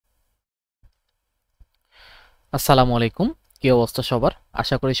আসসালামু আলাইকুম। কি অবস্থা সবার?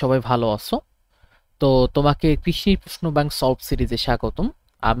 আশা করি সবাই ভালো আছো। তো তোমাকে কৃষি প্রশ্ন ব্যাংক সলভ সিরিজে স্বাগতম।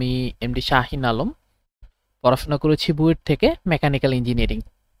 আমি এমডি শাহিন আলম, পড়াশোনা করেছি বুয়েট থেকে মেকানিক্যাল ইঞ্জিনিয়ারিং।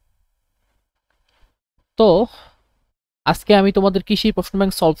 তো আজকে আমি তোমাদের কৃষি প্রশ্ন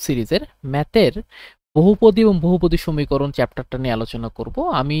ব্যাংক সলভ সিরিজের ম্যাথের বহুপদী এবং বহুপদী সমীকরণ চ্যাপ্টারটা নিয়ে আলোচনা করব।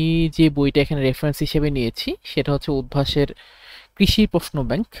 আমি যে বইটা এখানে রেফারেন্স হিসেবে নিয়েছি সেটা হচ্ছে উদ্ভাসের কৃষি প্রশ্ন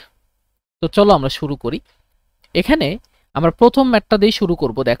ব্যাংক। তো চলো আমরা শুরু করি। এখানে আমরা প্রথম ম্যাথটা দিয়ে শুরু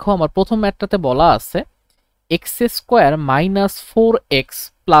করব। দেখো আমার প্রথম ম্যাথটাতে বলা আছে x square minus 4x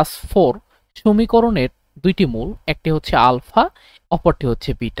plus 4 সমীকরণের দুইটি মূল, একটি হচ্ছে আলফা, অপরটি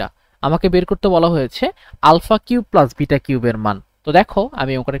হচ্ছে বিটা। আমাকে বের করতে বলা হয়েছে আলফা কিউব প্লাস বিটা কিউবের মান। তো দেখো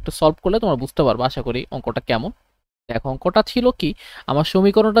আমি অঙ্কটা একটু সলভ করলে তোমরা বুঝতে পারবে আশা করি অঙ্কটা কেমন। দেখো অঙ্কটা ছিল কি, আমার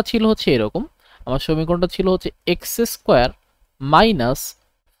সমীকরণটা ছিল হচ্ছে এরকম। আমার সমীকরণটা ছিল হচ্ছে x square minus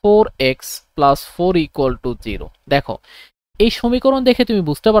 4x plus 4 equal to 0। দেখো এই সমীকরণ দেখে তুমি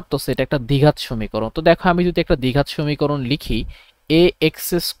বুঝতে পারতেছো এটা একটা দ্বিঘাত সমীকরণ। তো দেখো আমি যদি একটা দ্বিঘাত সমীকরণ লিখি, এ x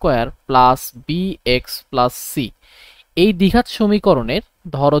square plus B x plus C, এই দ্বিঘাত সমীকরণের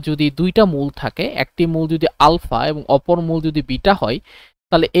ধরো যদি দুইটা মূল থাকে, একটি মূল যদি আলফা এবং অপর মূল যদি বিটা হয়,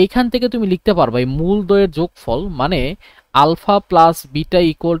 তাহলে এইখান থেকে তুমি লিখতে পারবে এই মূল দ্বয়ের যোগফল মানে alpha plus beta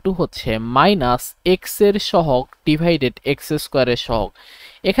equal to হচ্ছে মাইনাস এক্স এর সহগ ডিভাইডেড এক্স স্কোয়ারের সহগ।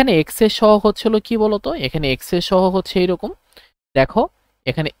 এখানে এক্স এর সহগ হচ্ছিল কি বলতো, এখানে এক্স এর সহগ হচ্ছে এইরকম। দেখো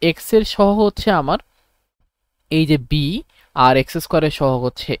এখানে এক্স এর সহগ হচ্ছে আমার এই যে বি, আর এক্স স্কোয়ারের সহগ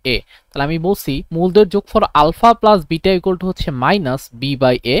হচ্ছে এ। তাহলে আমি বলছি মূলদের যোগফল alpha plus beta equal to হচ্ছে মাইনাস বি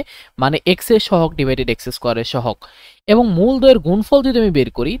বাই এ, মানে এক্স এর সহগ ডিভাইডেড এক্স স্কোয়ারের সহগ। এবং মূলদ্বয়ের গুণফল যদি আমি বের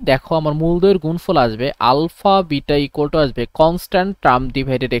করি, দেখো আমার মূলদ্বয়ের গুণফল আসবে আলফা বিটা ইকুয়াল টু আসবে কনস্ট্যান্ট টার্ম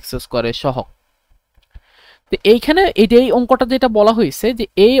ডিভাইডেড এক্স স্কোয়ারের সহগ। তো এইখানে এই অঙ্কটা যেটা বলা হয়েছে যে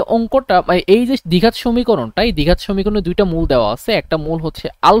এই অঙ্কটা মানে এই যে দ্বিঘাত সমীকরণটা, এই দ্বিঘাত সমীকরণে দুইটা মূল দেওয়া আছে, একটা মূল হচ্ছে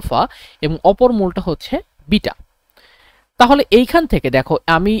আলফা এবং অপর মূলটা হচ্ছে বিটা। তাহলে এইখান থেকে দেখো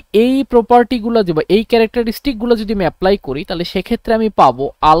আমি এই প্রপার্টিগুলো বা এই ক্যারেক্টারিস্টিকগুলো যদি আমি অ্যাপ্লাই করি, তাহলে সেক্ষেত্রে আমি পাবো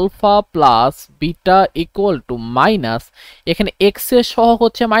alpha plus beta equal to minus, এখানে এক্স এর সহগ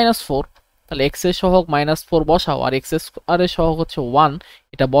হচ্ছে -4, তাহলে এক্স এর সহগ -4 বসাও, আর এক্স এর সহগ হচ্ছে 1,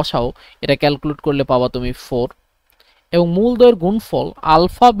 এটা বসাও, এটা ক্যালকুলেট করলে পাবা তুমি 4। এবং মূলদ্বয়ের গুণফল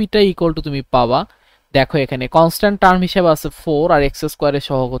আলফা বিটা ইকুয়াল টু তুমি পাবা, দেখো এখানে কনস্ট্যান্ট টার্ম হিসেবে আছে 4 আর এক্স স্কোয়ারের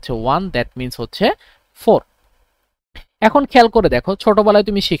সহগ হচ্ছে 1, দ্যাট মিন্স হচ্ছে 4। এখন খেয়াল করে দেখো ছোটবেলায়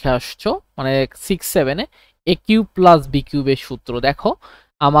তুমি শিখে আসছো মানে 6-7-এ এ কিউব প্লাস বি কিউবের সূত্র। দেখো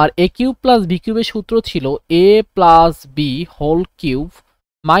আমার এ কিউব প্লাস বি কিউবের সূত্র ছিল এ plus B whole cube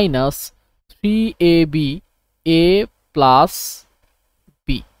minus 3ab এ প্লাস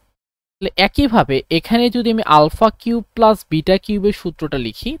বি। তাহলে একইভাবে এখানে যদি আমি আলফা কিউব প্লাস বিটা কিউবের সূত্রটা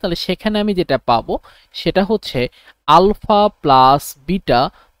লিখি, তাহলে সেখানে আমি যেটা পাবো সেটা হচ্ছে alpha plus beta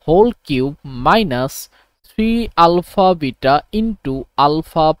whole cube minus 3 alpha beta into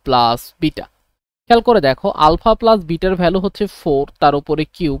alpha plus beta. খেয়াল করে দেখো আলফা প্লাস বিটার ভ্যালু হচ্ছে 4, তার উপরে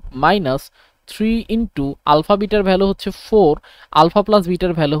cube minus 3 into alpha bitter value হচ্ছে 4, আলফা প্লাস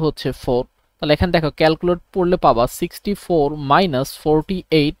বিটার ভ্যালু হচ্ছে 4। তাহলে এখানে দেখো ক্যালকুলেট করলে পাবা 64 মাইনাস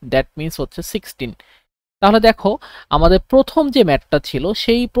 48, দ্যাট মিন্স হচ্ছে 16। তাহলে দেখো আমাদের প্রথম যে ম্যাথটা ছিল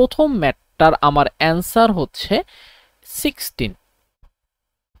সেই প্রথম ম্যাথটার আমার অ্যান্সার হচ্ছে 16।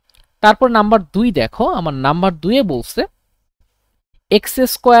 তারপর নাম্বার 2 দেখো, আমার নাম্বার 2 এ বলছে x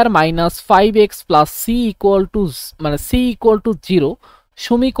square minus 5x plus C equal to মানে সি ইকুয়াল টু 0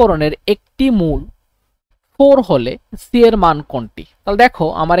 সমীকরণের একটি মূল 4 হলে সি এর মান কোনটি। তাহলে দেখো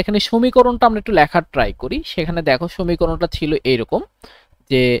আমার এখানে সমীকরণটা আমরা একটু লেখার ট্রাই করি। সেখানে দেখো সমীকরণটা ছিল এইরকম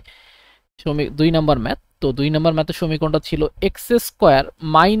যে 2 নম্বর ম্যাথ, তো 2 নম্বর ম্যাথের সমীকরণটা ছিল x square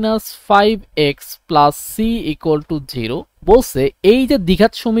minus 5x plus C equal to 0। বলছে এই যে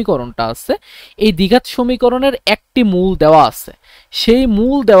দ্বিঘাত সমীকরণটা আছে, এই দ্বিঘাত সমীকরণের একটি মূল দেওয়া আছে, সেই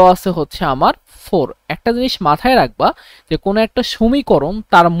মূল দেওয়া আছে হচ্ছে আমার 4। একটা জিনিস মাথায় রাখবা যে কোনো একটা সমীকরণ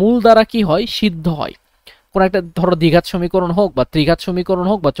তার মূল দ্বারা কি হয়, সিদ্ধ হয়। কোন একটা ধরো দ্বিঘাত সমীকরণ হোক বা ত্রিঘাত সমীকরণ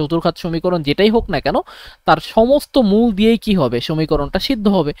হোক বা চতুর্ঘাত সমীকরণ যেটাই হোক না কেন, তার সমস্ত মূল দিয়েই কি হবে, সমীকরণটা সিদ্ধ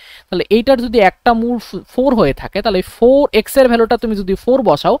হবে। তাহলে এইটার যদি একটা মূল 4 হয়ে থাকে, তাহলে 4x এর ভ্যালুটা তুমি যদি 4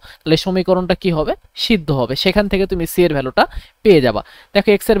 বসাও, তাহলে সমীকরণটা কি হবে, সিদ্ধ হবে। সেখান থেকে তুমি c এর ভ্যালুটা পেয়ে যাবা। দেখো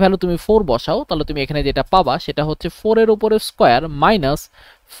x এর ভ্যালু তুমি 4 বসাও, তাহলে তুমি এখানে যেটা পাবা সেটা হচ্ছে 4 এর উপরে square minus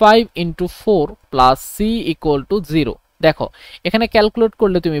 5 into 4 plus c equal to 0। দেখো এখানে ক্যালকুলেট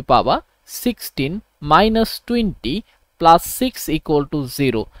করলে তুমি পাবা 16 মাইনাস 20 প্লাস 6 ইকুয়াল টু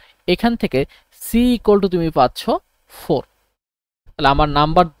 0। এখান থেকে c ইকুয়াল টু তুমি পাচ্ছ 4। তাহলে আমার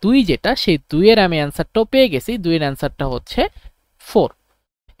নাম্বার 2 যেটা, সেই 2 এর আমি অ্যান্সারটাও পেয়ে গেছি। 2 এর অ্যান্সারটা হচ্ছে 4।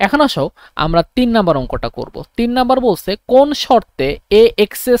 এখন আসো আমরা 3 নাম্বার অঙ্কটা করব। 3 নাম্বার বলছে কোন শর্তে এ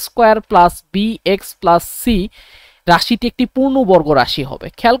x square plus B x plus C রাশিটি একটি পূর্ণবর্গ রাশি হবে।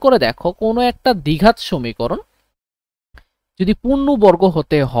 খেয়াল করে দেখো, কোনো একটা দ্বিঘাত সমীকরণ যদি পূর্ণবর্গ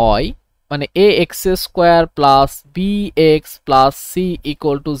হতে হয়, মানে এ x square plus B x plus C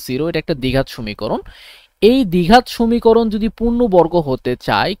equal to 0, এটা একটা দ্বিঘাত সমীকরণ। এই দ্বিঘাত সমীকরণ যদি পূর্ণবর্গ হতে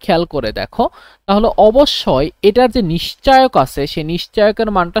চায়, খেয়াল করে দেখো, তাহলে অবশ্যই এটার যে নিশ্চায়ক আছে সেই নিশ্চায়কের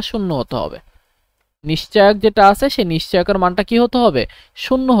মানটা শূন্য হতে হবে। নিশ্চায়ক যেটা আছে সেই নিশ্চায়কের মানটা কি হতে হবে?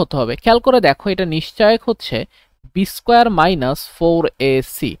 শূন্য হতে হবে। খেয়াল করে দেখো, এটা নিশ্চায়ক হচ্ছে বি স্কোয়ার মাইনাস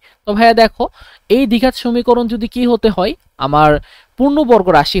 4ac। তো ভাইয়া দেখো, এই দ্বিঘাত সমীকরণ যদি কি হতে হয়, আমার পূর্ণবর্গ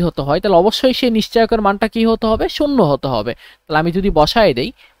রাশি হতে হয়, তাহলে অবশ্যই সেই নিশ্চায়কের মানটা কি হতে হবে? শূন্য হতে হবে। তাহলে আমি যদি বসাই দেই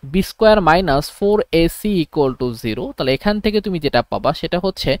B square minus 4ac equal to 0, তাহলে এখান থেকে তুমি যেটা পাবা সেটা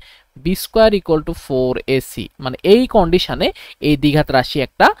হচ্ছে B square equal to 4ac। মানে এই কন্ডিশনে এই দ্বিঘাত রাশি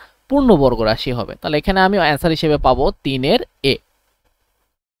একটা পূর্ণবর্গ রাশি হবে। তাহলে এখানে আমি অ্যান্সার হিসেবে পাবো 3 এর এ।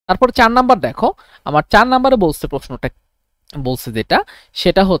 তারপর 4 নাম্বার দেখো, আমার 4 নাম্বারে বলছে প্রশ্নটা বলছে যেটা,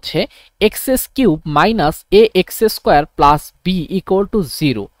 সেটা হচ্ছে x cube minus A x square plus B equal to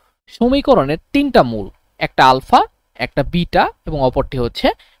 0 সমীকরণের 3টা মূল, একটা আলফা, একটা বিটা এবং অপরটি হচ্ছে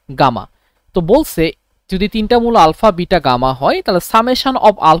গামা। তো বলছে যদি 3টা মূল আলফা বিটা গামা হয়, তাহলে সামেশন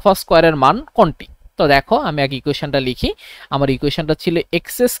অফ আলফা স্কোয়ারের মান কোনটি? তো দেখো আমি আগে ইকুয়েশনটা লিখি। আমার ইকুয়েশনটা ছিল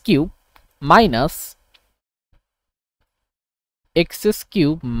x cube minus x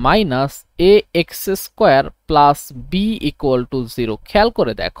cube minus A x square plus B equal to 0। খেয়াল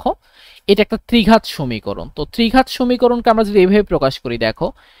করে দেখো, এটা একটা ত্রিঘাত সমীকরণ। তো ত্রিঘাত সমীকরণকে আমরা যদি এভাবে প্রকাশ করি, দেখো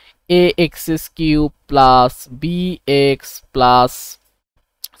এ x cube plus B x plus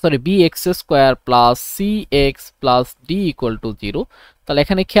B x square plus C x plus D equal to 0। তাহলে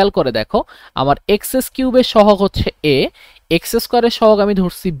এখানে খেয়াল করে দেখো, আমার এক্স কিউবের সহগ হচ্ছে এ, এক্স স্কোয়ারের সহগ আমি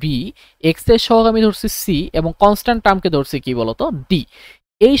ধরছি বি, এক্স এর সহগ আমি ধরছি সি, এবং কনস্ট্যান্ট টার্মকে ধরছি কি বলতো? ডি।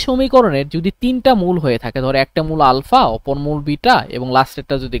 এই সমীকরণের যদি 3টা মূল হয়ে থাকে, ধরো একটা মূল আলফা, অপর মূল বিটা এবং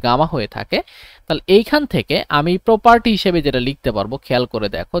লাস্টেরটা যদি গামা হয়ে থাকে, তাহলে এইখান থেকে আমি প্রপার্টি হিসেবে যেটা লিখতে পারবো, খেয়াল করে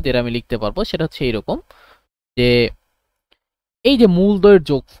দেখো, যেটা আমি লিখতে পারবো সেটা হচ্ছে এইরকম, যে এই যে মূলদ্বয়ের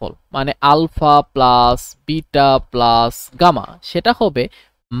যোগফল মানে alpha plus beta plus gamma, সেটা হবে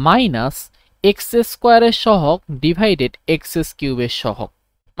মাইনাস এক্স স্কোয়ারের সহগ ডিভাইডেড এক্স কিউবের সহগ।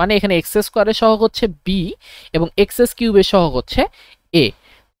 মানে এখানে এক্স স্কোয়ারের সহগ হচ্ছে বি এবং এক্স কিউবের সহগ হচ্ছে এ।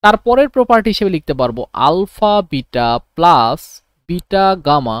 তারপরের প্রপার্টি হিসেবে লিখতে পারবো alpha beta plus beta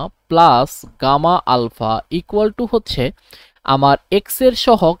gamma plus gamma alpha equal to হচ্ছে আমার এক্স এর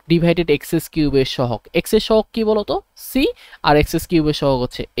সহগ ডিভাইডেড এক্স কিউবের সহগ। এক্স এর সহগ কি বলতো? সি, আর এক্স কিউবের সহগ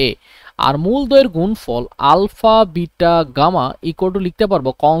হচ্ছে এ। আর মূলদ্বয়ের গুণফল alpha beta gamma equal to লিখতে পারবো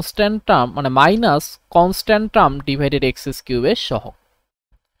কনস্ট্যান্ট টার্ম মানে minus constant term divided x কিউবের সহগ।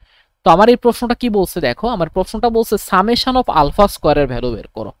 তো আমার এই প্রশ্নটা কি বলছে দেখো, আমার প্রশ্নটা বলছে সামেশন অফ আলফা স্কোয়ারের ভ্যালু বের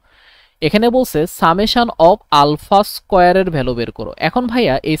করো। এখানে বলছে সামেশন অফ আলফা স্কোয়ারের ভ্যালু বের করো। এখন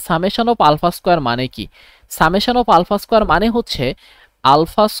ভাইয়া এই সামেশন অফ আলফা স্কোয়ার মানে কি? সামেশন অফ আলফা স্কোয়ার মানে হচ্ছে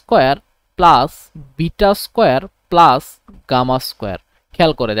alpha square plus beta square plus gamma square.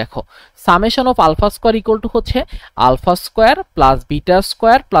 খেয়াল করে দেখো, summation of alpha square equal to হচ্ছে alpha square plus beta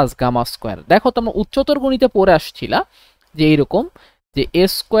square plus gamma square. দেখো তোমরা উচ্চতর গণিতে পড়ে আসছিলা যে এইরকম, যে এ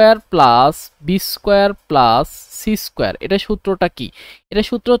square plus B square plus C square, এটা সূত্রটা কি? এটা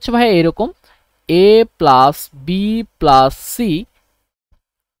সূত্র হচ্ছে ভাই এরকম, এ plus B plus C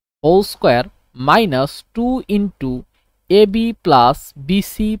whole square minus 2 into A B plus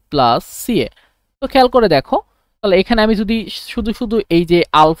BC plus C এ। তো খেয়াল করে দেখো, তাহলে এখানে আমি যদি শুধু শুধু এই যে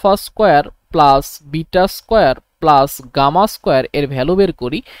alpha square plus beta square plus gamma square এর ভ্যালু বের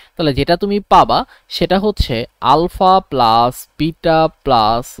করি, তাহলে যেটা তুমি পাবা সেটা হচ্ছে alpha plus beta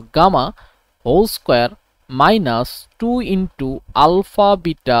plus gamma whole square minus 2 into alpha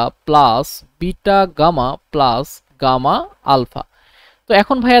beta plus beta gamma plus gamma alpha. তো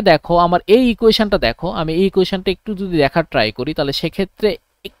এখন ভাইয়া দেখো, আমার এই ইকুয়েশনটা দেখো, আমি এই ইকুয়েশনটা একটু যদি দেখার ট্রাই করি, তাহলে সেক্ষেত্রে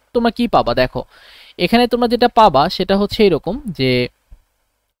তোমরা কি পাবা দেখো, এখানে তোমরা যেটা পাবা সেটা হচ্ছে এরকম, যে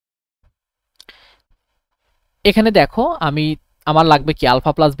এখানে দেখো আমি আমার লাগবে কি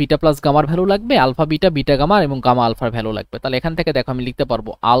alpha plus beta plus গামার value লাগবে, আলফা বিটা বিটা গামা এবং গামা আলফার ভ্যালু লাগবে। তাহলে এখান থেকে দেখো আমি লিখতে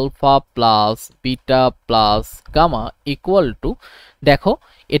পারবো alpha plus beta plus gamma equal to, দেখো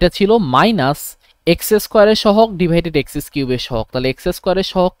এটা ছিল মাইনাস এক্স স্কোয়ারের সহগ ডিভাইডেড এক্স কিউবের সহগ। তাহলে এক্স স্কোয়ারের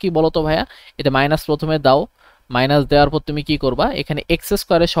সহগ কি বলো তো ভাইয়া? এটা মাইনাস প্রথমে দাও, মাইনাস দেওয়ার পর তুমি কি করবা, এখানে এক্স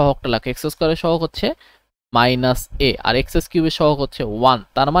স্কোয়ারের সহগটা লাগবে। এক্স স্কোয়ারের সহগ হচ্ছে মাইনাস এ, আর এক্স কিউবের সহগ হচ্ছে 1,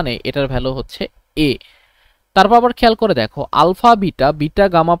 তার মানে এটার ভ্যালু হচ্ছে এ। তারপর আবার খেয়াল করে দেখো alpha beta beta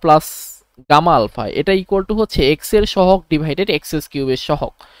gamma plus gamma alpha এটা ইকুয়াল টু হচ্ছে এক্স এর সহগ ডিভাইডেড এক্স এর কিউবের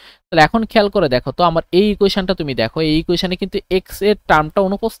সহগ। তাহলে এখন খেয়াল করে দেখো তো আমার এই ইকুয়েশনটা তুমি দেখো, এই ইকুয়েশনে কিন্তু এক্স এর টার্মটা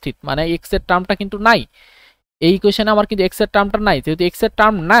অনুপস্থিত, মানে এক্স এর টার্মটা কিন্তু নাই এই ইকুয়েশনে আমার, কিন্তু এক্স এর টার্মটা নাই। যেহেতু এক্স এর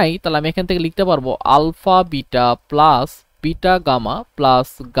টার্ম নাই তাহলে আমি এখান থেকে লিখতে পারবো alpha beta plus beta gamma plus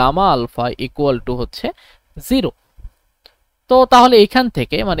gamma alpha equal to হচ্ছে 0। তো তাহলে এখান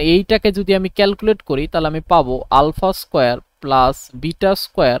থেকে মানে এইটাকে যদি আমি ক্যালকুলেট করি তাহলে আমি পাবো alpha square plus beta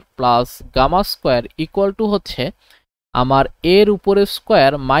square plus gamma square equal to হচ্ছে আমার এর উপরে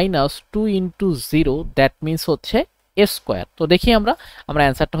square minus 2 into 0, that means হচ্ছে এ স্কোয়ার। তো দেখি আমরা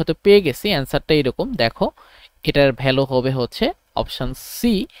অ্যান্সারটা হয়তো পেয়ে গেছি। অ্যান্সারটা এরকম দেখো, এটার ভ্যালু হবে হচ্ছে অপশন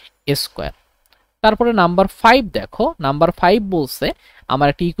সি এ স্কোয়ার। তারপরে নাম্বার 5 দেখো, নাম্বার 5 বলছে আমার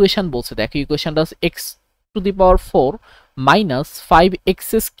একটা ইকুয়েশন বলছে, দেখো ইকুয়েশনটা হচ্ছে x to the power 4 minus 5x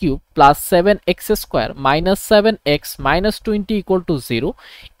cube plus 7x square minus 7x minus 20 equal to 0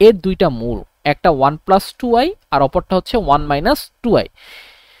 এর দুইটা মূল, একটা 1 প্লাস 2i আর অপরটা হচ্ছে 1 মাইনাস 2i।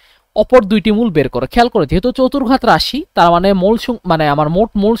 অপর দুইটি মূল বের করো। খেয়াল করো যেহেতু চতুর্ঘাত রাশি তার মানে মানে আমার মোট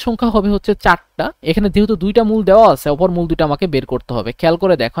মূল সংখ্যা হবে হচ্ছে 4টা। এখানে যেহেতু দুইটা মূল দেওয়া আছে অপর মূল দুইটা আমাকে বের করতে হবে। খেয়াল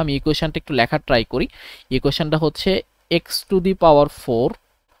করে দেখো আমি ইকুয়েশনটা একটু লেখার ট্রাই করি। ইকুয়েশনটা হচ্ছে x টু দি পাওয়ার 4,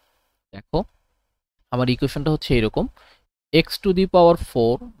 দেখো আমার ইকুয়েশনটা হচ্ছে এরকম x to the power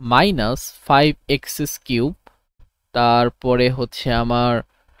 4 minus 5x cube, তারপরে হচ্ছে আমার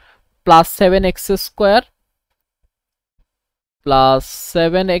plus 7x square plus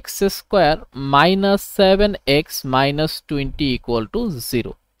 7x square minus 7x minus 20 equal to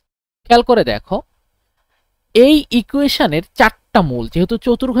 0। খেয়াল করে দেখো এই ইকুয়েশনের 4টা মূল, যেহেতু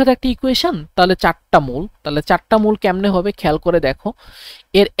চতুর্ঘাত একটা ইকুয়েশন তাহলে 4টা মূল, তাহলে 4টা মূল কেমনে হবে খেয়াল করে দেখো।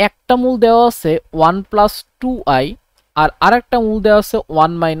 এর একটা মূল দেওয়া আছে 1 প্লাস 2i আর আরেকটা মূল দেওয়া আছে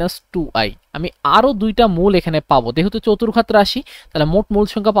 1 মাইনাস 2i। আমি আরো দুইটা মূল এখানে পাবো, যেহেতু চতুর্ঘাত রাশি তাহলে মোট মূল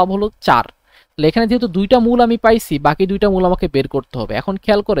সংখ্যা পাবো হলো 4। তাহলে এখানে যেহেতু দুইটা মূল আমি পাইছি বাকি দুইটা মূল আমাকে বের করতে হবে। এখন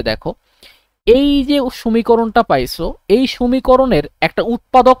খেয়াল করে দেখো এই যে সমীকরণটা পাইছো এই সমীকরণের একটা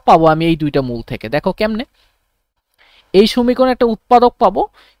উৎপাদক পাবো আমি এই দুইটা মূল থেকে। দেখো কেমনে এই সমীকরণে একটা উৎপাদক পাবো,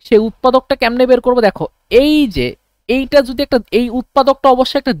 সেই উৎপাদকটা কেমনে বের করবো দেখো, এই যে এইটা যদি একটা, এই উৎপাদকটা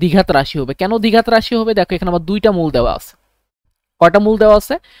অবশ্যই একটা দ্বিঘাত রাশি হবে। কেন দ্বিঘাত রাশি হবে দেখো এখানে আমার দুইটা মূল দেওয়া আছে। কয়টা মূল দেওয়া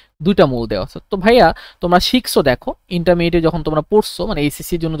আছে? দুইটা মূল দেওয়া আছে। তো ভাইয়া তোমরা শিখছো দেখো ইন্টারমিডিয়েটে যখন তোমরা পড়ছো মানে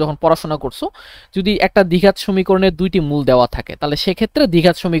এইচএসসির জন্য যখন পড়াশোনা করছো, যদি একটা দ্বিঘাত সমীকরণের দুইটি মূল দেওয়া থাকে তাহলে সেক্ষেত্রে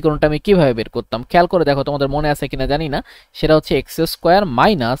দ্বিঘাত সমীকরণটা আমি কিভাবে বের করতাম খেয়াল করে দেখো, তোমাদের মনে আছে কিনা জানি না। সেটা হচ্ছে x square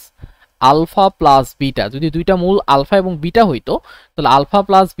minus alpha plus beta, যদি দুইটা মূল আলফা এবং বিটা হইতো তাহলে alpha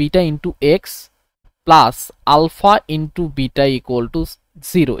plus beta into x plus alpha into beta equal to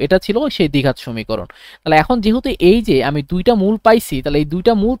 0, এটা ছিল সেই দ্বিঘাত সমীকরণ। তাহলে এখন যেহেতু এই যে আমি দুইটা মূল পাইছি তাহলে এই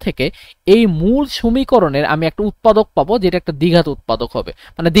দুইটা মূল থেকে এই মূল সমীকরণের আমি একটা উৎপাদক পাবো যেটা একটা দ্বিঘাত উৎপাদক হবে,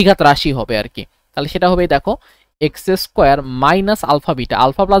 মানে দ্বিঘাত রাশি হবে আর কি। তাহলে সেটা হবে দেখো x square minus alpha beta,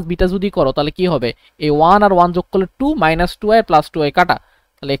 alpha plus beta যদি করো তাহলে কি হবে, এই 1 আর 1 যোগ করলে 2 মাইনাস 2i প্লাস 2i কাটা,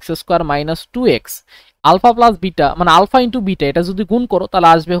 তাহলে x square minus 2x alpha plus beta মানে আলফা ইন্টু বিটা, এটা যদি গুণ করো তাহলে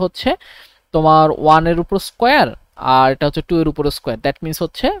আসবে হচ্ছে তোমার 1 এর উপর স্কোয়ার আর এটা হচ্ছে 2 এর উপর স্কোয়ার, দ্যাট মিনস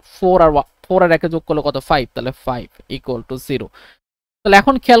হচ্ছে 4 আর 1 যোগ করলে কত 5, তাহলে 5 ইকুয়াল টু 0। তাহলে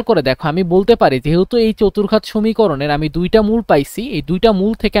এখন খেয়াল করে দেখো আমি বলতে পারি যেহেতু এই চতুর্ঘাত সমীকরণের আমি দুইটা মূল পাইছি, এই দুইটা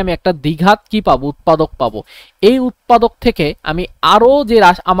মূল থেকে আমি একটা দ্বিঘাত কি পাবো, উৎপাদক পাবো। এই উৎপাদক থেকে আমি আরো যে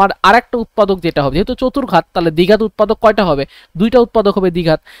আমার আরেকটা উৎপাদক যেটা হবে, যেহেতু চতুর্ঘাত তাহলে দ্বিঘাত উৎপাদক কয়টা হবে, দুইটা উৎপাদক হবে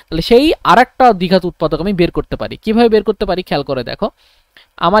দ্বিঘাত, তাহলে সেই আরেকটা দ্বিঘাত উৎপাদক আমি বের করতে পারি। কিভাবে বের করতে পারি খেয়াল করে দেখো,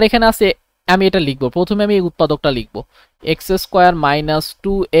 আমার এখানে আছে, আমি এটা লিখবো, প্রথমে আমি এই উৎপাদকটা লিখবো x square minus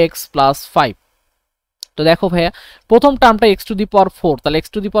 2x plus 5। তো দেখো ভাইয়া প্রথম টার্মটা এক্স টু দি পাওয়ার 4, তাহলে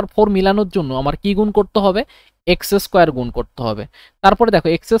এক্স টু দি পাওয়ার 4 মিলানোর জন্য আমার কি গুণ করতে হবে, এক্স স্কোয়ার গুণ করতে হবে। তারপরে দেখো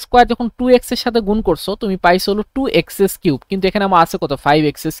এক্স স্কোয়ার যখন 2x এর সাথে গুণ করছো তুমি পাইছো হলো 2x কিউব, কিন্তু এখানে আমার আছে কত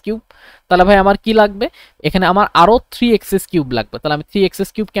 5x কিউব। তাহলে ভাই আমার কি লাগবে, এখানে আমার আরো 3x কিউব লাগবে। তাহলে আমি 3x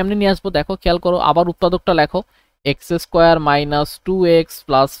কিউব কেমনে নিয়ে আসবো দেখো খেয়াল করো, আবার উৎপাদকটা লেখো x square minus 2x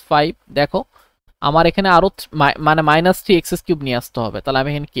plus 5। দেখো আমার এখানে আরো মানে মাইনাস 3x কিউব নিয়ে আসতে হবে, তাহলে আমি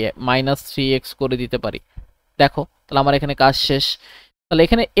এখানে কি মাইনাস 3x করে দিতে পারি। দেখো তাহলে আমার এখানে কাজ শেষ। তাহলে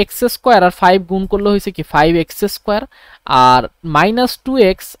এখানে এক্স স্কোয়ার আর 5 গুণ করলে হয়েছে কি 5x স্কোয়ার, আর মাইনাস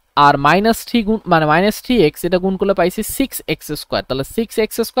 2x আর মাইনাস 3 গুণ মানে মাইনাস 3x এটা গুণ করলে পাইছি 6x স্কোয়ার, তাহলে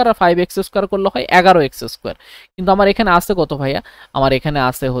 6x স্কোয়ার আর 5x স্কোয়ার করলে হয় 11x স্কোয়ার। কিন্তু আমার এখানে আছে কত ভাইয়া, আমার এখানে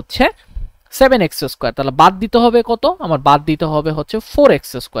আছে হচ্ছে 7x স্কোয়ার, তাহলে বাদ দিতে হবে কত, আমার বাদ দিতে হবে হচ্ছে 4x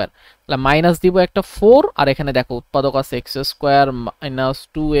স্কোয়ার। তাহলে মাইনাস দিব একটা 4 আর এখানে দেখো উৎপাদক আছে x square minus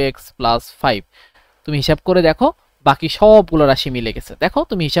 2x plus 5। তুমি হিসাব করে দেখো বাকি সবগুলো রাশি মিলে গেছে। দেখো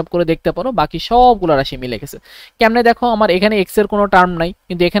তুমি হিসাব করে দেখতে পারো বাকি সবগুলো রাশি মিলে গেছে। কেমনে দেখো, আমার এখানে এক্স এর কোনো টার্ম নাই,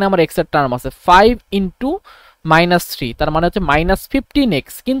 কিন্তু এখানে আমার এক্স এর টার্ম আছে 5 ইন্টু -3, তার মানে হচ্ছে -15x।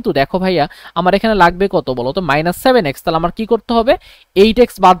 কিন্তু দেখো ভাইয়া আমার এখানে লাগবে কত বলো তো, -7x। তাহলে আমার কি করতে হবে, 8x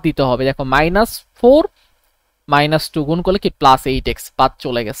বাদ দিতে হবে। দেখো -4 -2 গুণ করলে কি +8x, বাদ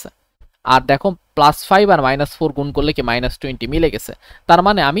চলে গেছে। আর দেখো +5 আর -4 গুণ করলে কি -20 মিলে গেছে। তার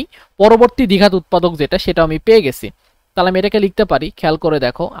মানে আমি পরবর্তী দ্বিঘাত উৎপাদক যেটা, সেটা আমি পেয়ে গেছি। তাহলে আমি এটাকে লিখতে পারি, খেয়াল করে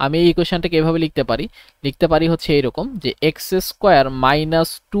দেখো আমি এই ইকুয়েশনটাকে এভাবে লিখতে পারি হচ্ছে এইরকম যে x²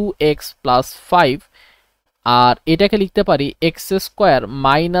 -2x + 5, আর এটাকে লিখতে পারি x²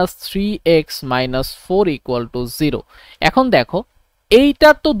 -3x - 4 = 0। এখন দেখো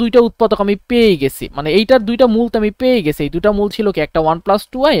এইটার তো দুইটা উৎপাদক আমি পেয়ে গেছি, মানে এইটার দুইটা মূল তো আমি পেয়ে গেছি। এই দুইটা মূল ছিল কি, একটা 1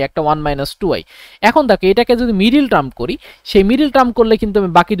 + 2i, একটা 1 - 2i। এখন দেখো এটাকে যদি মিডিল টার্ম করি, সেই মিডিল টার্ম করলে কিন্তু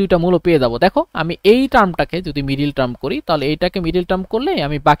আমি বাকি দুইটা মূলও পেয়ে যাবো। দেখো আমি এই টার্মটাকে যদি মিডিল টার্ম করি, তাহলে এইটাকে মিডিল টার্ম করলে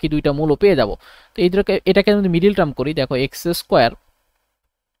আমি বাকি দুইটা মূলও পেয়ে যাবো। তো এটাকে যদি মিডিল টার্ম করি, দেখো x²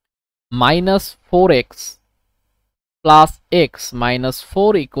 -4x + x -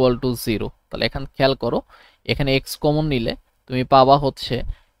 4 = 0। তাহলে এখানে খেয়াল করো, এখানে x কমন নিলে তুমি পাবা হচ্ছে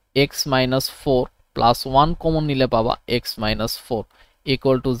x - 4 + 1 কমন নিলে পাবা x - 4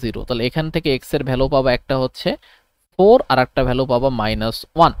 = 0। তাহলে এখান থেকে x এর ভ্যালু পাবা একটা হচ্ছে 4 আর একটা ভ্যালু পাবা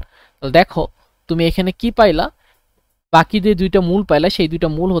 -1। তাহলে দেখো তুমি এখানে কি পাইলা, বাকি যে দুইটা মূল পাইলা সেই দুইটা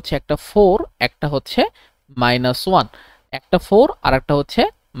মূল হচ্ছে একটা 4, একটা হচ্ছে -1। একটা 4 আর একটা হচ্ছে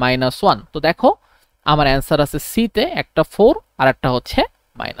 -1। তো দেখো আমার অ্যান্সার আছে সি তে, একটা 4 আর একটা হচ্ছে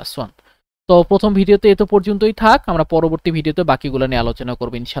 -1। তো প্রথম ভিডিওতে এত পর্যন্তই থাক, আমরা পরবর্তী ভিডিওতে বাকিগুলো নিয়ে আলোচনা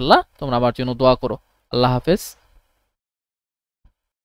করবো ইনশাল্লাহ। তোমরা আমার জন্য দোয়া করো। আল্লাহ হাফেজ।